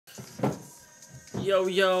Yo,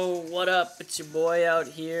 yo, what up? It's your boy out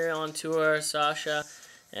here on tour, Sasha.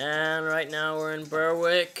 And right now we're in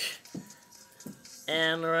Berwick.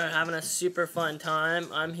 And we're having a super fun time.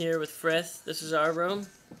 I'm here with Frith. This is our room.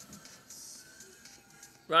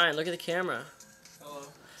 Ryan, look at the camera. Hello.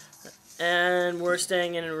 And we're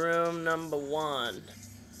staying in room number 1.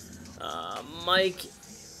 Mike,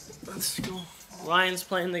 let's go. Ryan's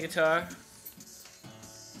playing the guitar.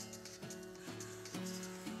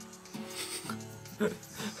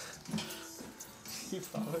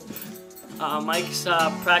 Mike's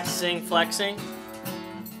practicing flexing.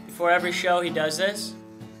 Before every show he does this.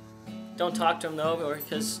 Don't talk to him though,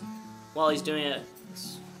 because while he's doing it,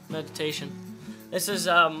 it's meditation. This is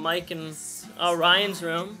Mike and Ryan's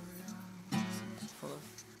room. Hold on.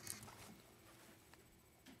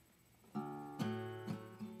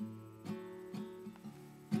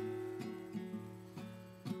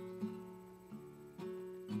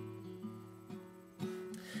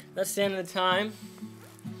 That's the end of the time.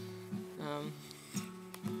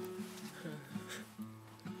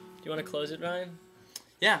 Do you want to close it, Ryan?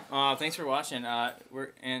 Yeah. Thanks for watching. There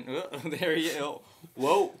you go.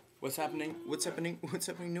 Whoa. What's happening? What's happening? What's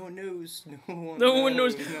happening? No one knows. No one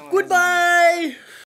knows. Goodbye.